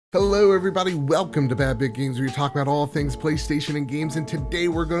Hello everybody, welcome to Bad Big Games, where we talk about all things PlayStation and games, and today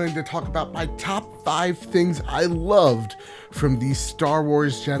we're going to talk about my top 5 things I loved from the Star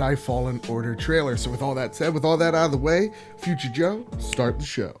Wars Jedi Fallen Order trailer. So with all that said, with all that out of the way, Future Joe, start the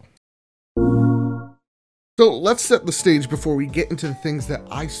show. So let's set the stage before we get into the things that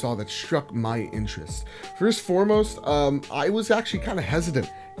I saw that struck my interest. First and foremost, I was actually kind of hesitant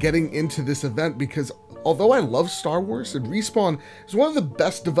getting into this event because although I love Star Wars and Respawn is one of the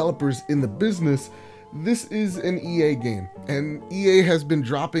best developers in the business, this is an EA game, and EA has been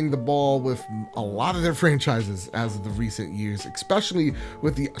dropping the ball with a lot of their franchises as of the recent years, especially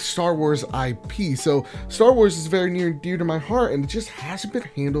with the Star Wars IP. So Star Wars is very near and dear to my heart, and it just hasn't been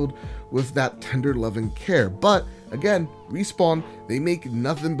handled with that tender love and care. But again, Respawn, they make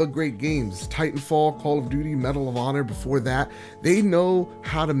nothing but great games. Titanfall, Call of Duty, Medal of Honor before that. They know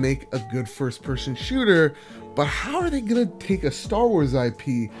how to make a good first-person shooter, but how are they gonna take a Star Wars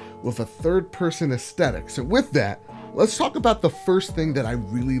IP with a third-person aesthetic? So with that, let's talk about the first thing that I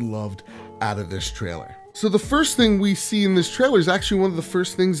really loved out of this trailer. So the first thing we see in this trailer is actually one of the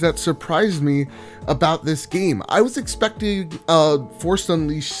first things that surprised me about this game. I was expecting a Force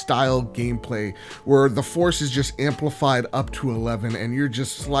Unleashed style gameplay where the Force is just amplified up to 11 and you're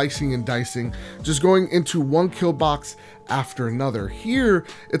just slicing and dicing, just going into one kill box after another. Here,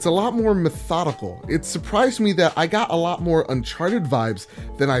 it's a lot more methodical. It surprised me that I got a lot more Uncharted vibes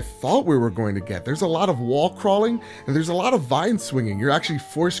than I thought we were going to get. There's a lot of wall crawling and there's a lot of vine swinging. You're actually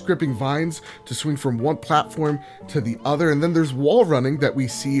force gripping vines to swing from one platform to the other, and then there's wall running that we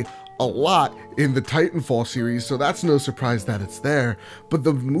see a lot in the Titanfall series, so that's no surprise that it's there. But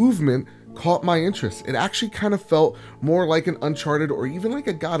the movement caught my interest. It actually kind of felt more like an Uncharted or even like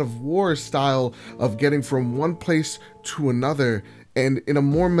a God of War style of getting from one place to another, and in a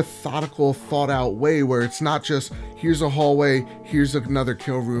more methodical, thought out way where it's not just here's a hallway, here's another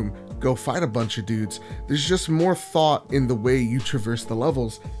kill room, go fight a bunch of dudes. There's just more thought in the way you traverse the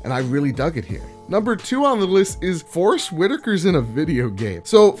levels, and I really dug it here. Number 2 on the list is Forrest Whitaker's in a video game.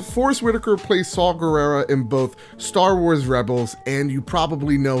 So Forrest Whitaker plays Saw Gerrera in both Star Wars Rebels, and you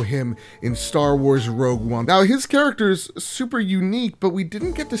probably know him in Star Wars Rogue One. Now his character's super unique, but we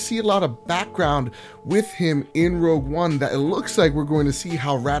didn't get to see a lot of background with him in Rogue One that it looks like we're going to see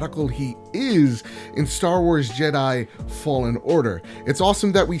how radical he is in Star Wars Jedi Fallen Order. It's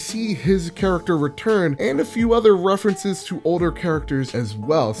awesome that we see his character return and a few other references to older characters as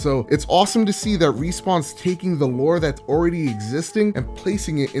well. So it's awesome to see that Respawn's taking the lore that's already existing and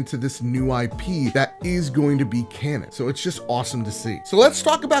placing it into this new IP that is going to be canon. So it's just awesome to see. So let's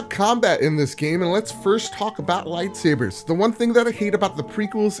talk about combat in this game, and let's first talk about lightsabers. The one thing that I hate about the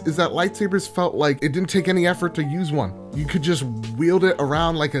prequels is that lightsabers felt like it didn't take any effort to use one. You could just wield it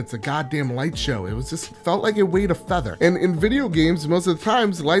around like it's a goddamn light show. It was just felt like it weighed a feather. And in video games, most of the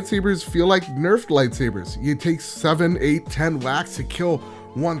times, lightsabers feel like nerfed lightsabers. You take 7, 8, 10 whacks to kill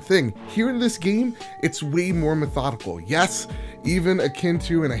one thing. Here in this game, it's way more methodical. Yes, even akin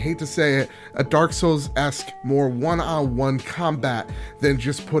to, and I hate to say it, a Dark Souls-esque more one-on-one combat than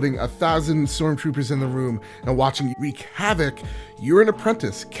just putting 1,000 stormtroopers in the room and watching you wreak havoc. You're an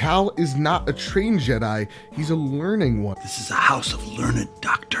apprentice. Cal is not a trained Jedi, he's a learning one. This is a house of learned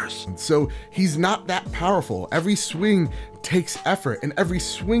doctors. So he's not that powerful. Every swing takes effort, and every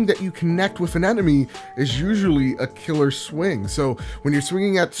swing that you connect with an enemy is usually a killer swing. So when you're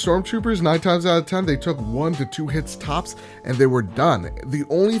swinging at stormtroopers, 9 times out of 10 they took 1 to 2 hits tops and they were done. The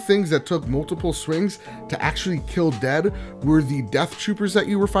only things that took multiple swings to actually kill dead were the death troopers that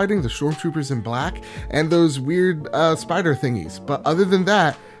you were fighting, the stormtroopers in black, and those weird spider thingies. But other than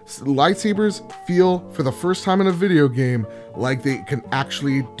that, lightsabers feel, for the first time in a video game, like they can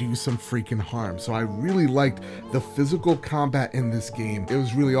actually do some freaking harm. So I really liked the physical combat in this game. It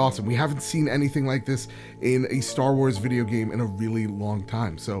was really awesome. We haven't seen anything like this in a Star Wars video game in a really long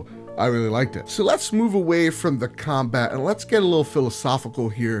time. So I really liked it. So let's move away from the combat and let's get a little philosophical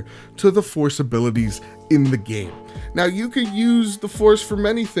here to the Force abilities in the game. Now you could use the Force for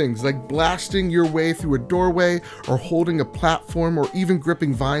many things, like blasting your way through a doorway or holding a platform or even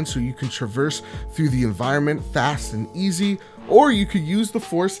gripping vines so you can traverse through the environment fast and easy, or you could use the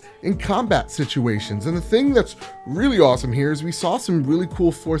Force in combat situations. And the thing that's really awesome here is we saw some really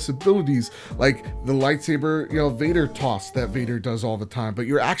cool Force abilities, like the lightsaber, Vader toss that Vader does all the time, but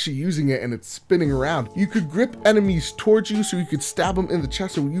you're actually using it and it's spinning around. You could grip enemies towards you so you could stab them in the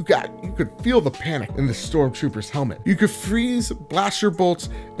chest, so you could feel the panic in the stormtrooper's helmet. You could freeze blaster bolts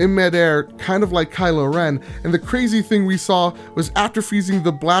in midair, kind of like Kylo Ren. And the crazy thing we saw was after freezing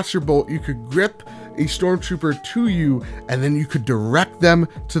the blaster bolt, you could grip a stormtrooper to you, and then you could direct them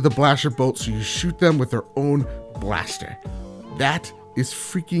to the blaster bolt so you shoot them with their own blaster. That is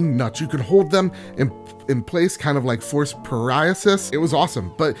freaking nuts. You can hold them in place, kind of like force paralysis. It was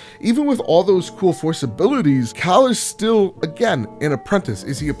awesome. But even with all those cool force abilities, Cal is still, again, an apprentice.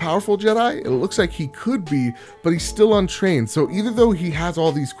 Is he a powerful Jedi? It looks like he could be, but he's still untrained. So even though he has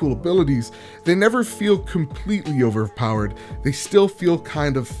all these cool abilities, they never feel completely overpowered. They still feel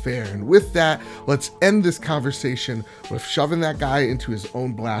kind of fair. And with that, let's end this conversation with shoving that guy into his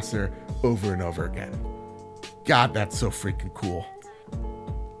own blaster over and over again. God, that's so freaking cool.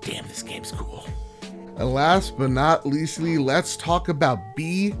 Damn, this game's cool. And last but not leastly, let's talk about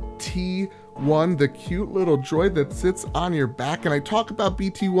BT1, the cute little droid that sits on your back. And I talk about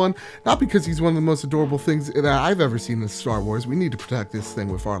BT1 not because he's one of the most adorable things that I've ever seen in Star Wars. We need to protect this thing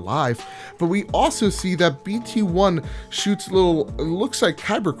with our life. But we also see that BT1 shoots little, it looks like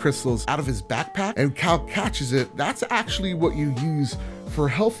kyber crystals out of his backpack, and Cal catches it. That's actually what you use for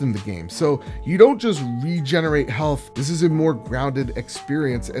health in the game. So you don't just regenerate health. This is a more grounded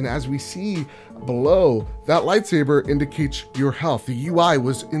experience. And as we see below, that lightsaber indicates your health. The UI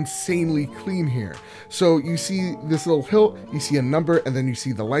was insanely clean here. So you see this little hilt, you see a number, and then you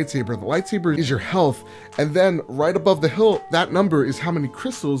see the lightsaber. The lightsaber is your health. And then right above the hilt, that number is how many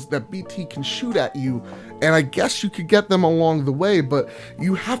crystals that BT can shoot at you. And I guess you could get them along the way, but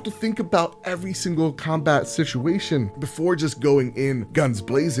you have to think about every single combat situation before just going in guns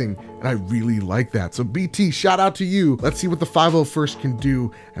blazing. And I really like that. So BT, shout out to you. Let's see what the 501st can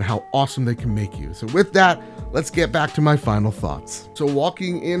do and how awesome they can make you. So with that, let's get back to my final thoughts. So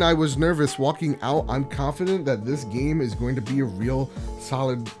walking in, I was nervous. Walking out, I'm confident that this game is going to be a real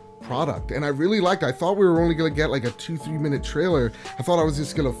solid product. And I really liked it. I thought we were only going to get like a 2-3 minute trailer. I thought I was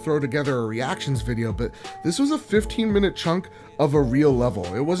just going to throw together a reactions video, but this was a 15-minute chunk of a real level.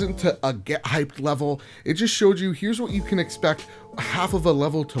 It wasn't to a get hyped level. It just showed you, here's what you can expect half of a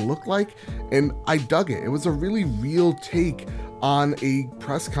level to look like. And I dug it. It was a really real take on a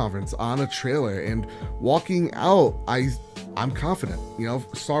press conference, on a trailer. And walking out, I'm confident. You know,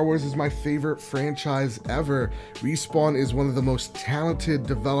 Star Wars is my favorite franchise ever. Respawn is one of the most talented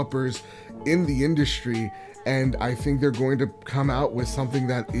developers in the industry, and I think they're going to come out with something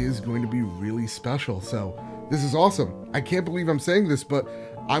that is going to be really special. So this is awesome. I can't believe I'm saying this, but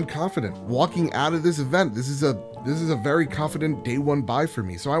I'm confident. Walking out of this event, this is a very confident day one buy for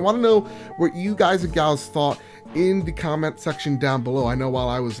me. So I want to know what you guys and gals thought in the comment section down below. I know while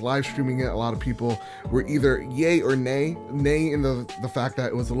I was live streaming it, a lot of people were either yay or nay. Nay in the fact that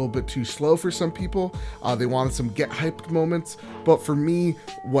it was a little bit too slow for some people. They wanted some get hyped moments. But for me,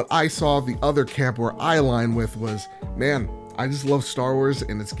 what I saw the other camp where I align with was, man, I just love Star Wars,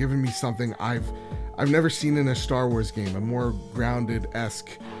 and it's given me something I've never seen in a Star Wars game, a more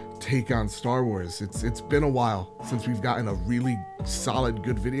grounded-esque take on Star Wars. It's been a while since we've gotten a really solid,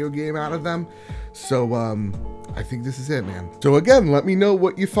 good video game out of them. So I think this is it, man. So again, let me know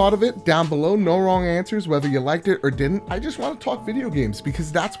what you thought of it down below. No wrong answers, whether you liked it or didn't. I just want to talk video games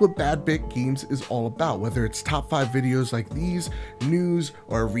because that's what Bad Bit Games is all about. Whether it's top 5 videos like these, news,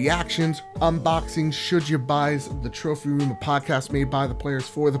 or reactions, unboxings, should you buys, the Trophy Room, a podcast made by the players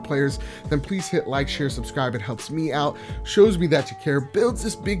for the players, then please hit like, share, subscribe. It helps me out, shows me that you care, builds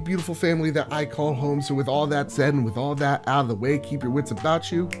this big, beautiful family that I call home. So with all that said and with all that out of the way, keep your wits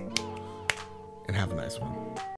about you and have a nice one.